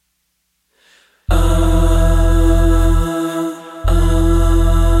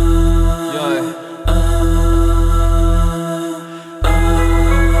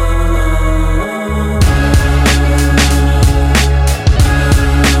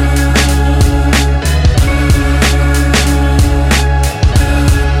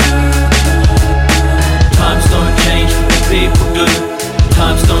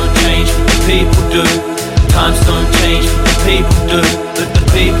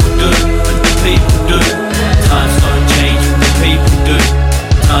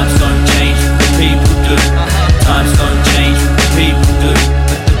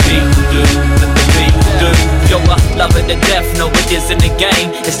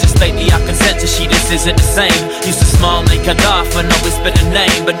just lately I can sense that she just isn't the same. Used to smile, make her laugh when I whispered her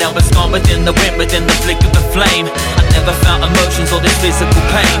name, but now it's gone within the wind, within the flick of a flame. I never felt emotions or this physical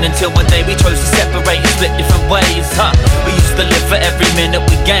pain until one day we chose to separate and split different ways. We used to live for every minute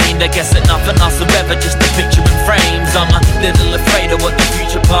we gained. I guess that nothing lasts forever, just a picture in frames. I'm a little afraid of what the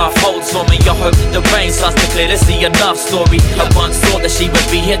future path holds for me. I hope that the rain starts to clear to see a love story. I once thought that she would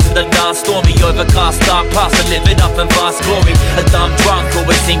be here to the last stormy, overcast, dark past, and living up in vast glory. A dumb drunk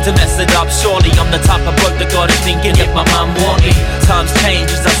always seemed to mess it up. Surely I'm the type of bloke that got it thinking, yet my mum warned me. Times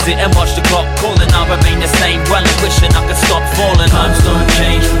change as I sit and watch the clock calling. I remain the same, dwelling, wishing I could stop falling. Times don't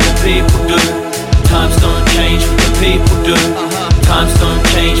change, but the people do. Times don't change, but the people do. Times don't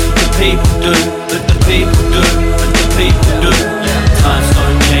change, but the people do. But the people do, but the people do. Times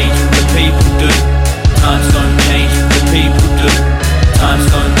don't change, but the people do. Times don't change, but the people do. Times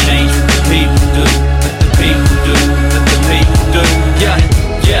don't change, but the people do. But the people do, but the people do.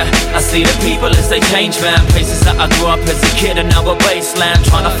 Yeah, I see the people as they change, man. Places that I grew up as a kid and now a wasteland.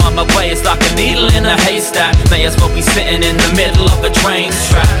 Trying to find my way is like a needle in a haystack. May as well be sitting in the middle of a train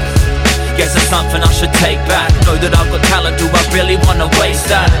track. Guess it's something I should take back. Know that I've got talent, do I really wanna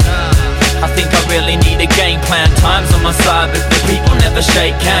waste that? I think I really need a game plan. Time's on my side, but the people never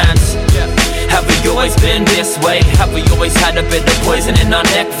shake hands. Have we always been this way? Have we always had a bit of poison in our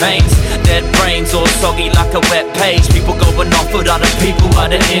neck veins? Dead brains all soggy like a wet page. People going off with other people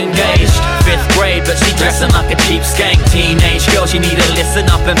that are engaged. 5th grade, but she dressing like a cheap skank. Teenage girl, she need to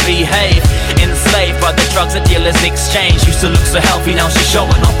listen up and behave. Enslaved by the drugs that dealers exchange. Used to look so healthy, now she's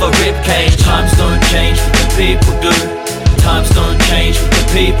showing off a ribcage. Times don't change, but the people do. Times don't change, but the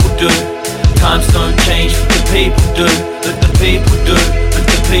people do. Times don't change, but the people do. But the people do, but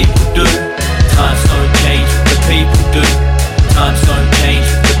the people do. Times don't change, but the people do. Times don't change,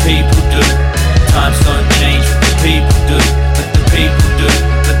 but the people do. Times don't change, but the people do. But the people do,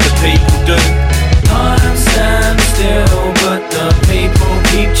 but the people do. Time stands still, but the people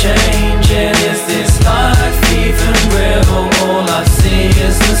keep changing. Is this life even real? All I see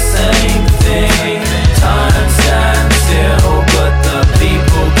is the same thing. Time stands still, but the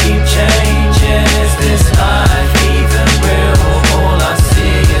people keep changing. Is this life even real? All I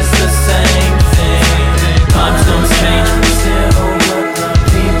see is the same thing. Times don't change, but still, but the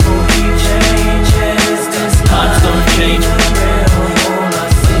people keep changing. Is this times don't change, but real? All I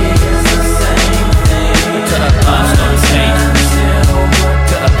see is the same thing. Times don't change, but still, but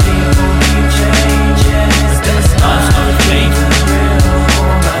the people keep changing. Is this times don't change, but real?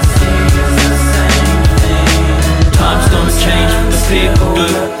 All I see is the same thing. Times don't change, but the people do.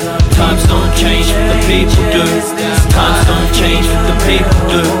 Times don't change, but the people do. Times don't change, but the people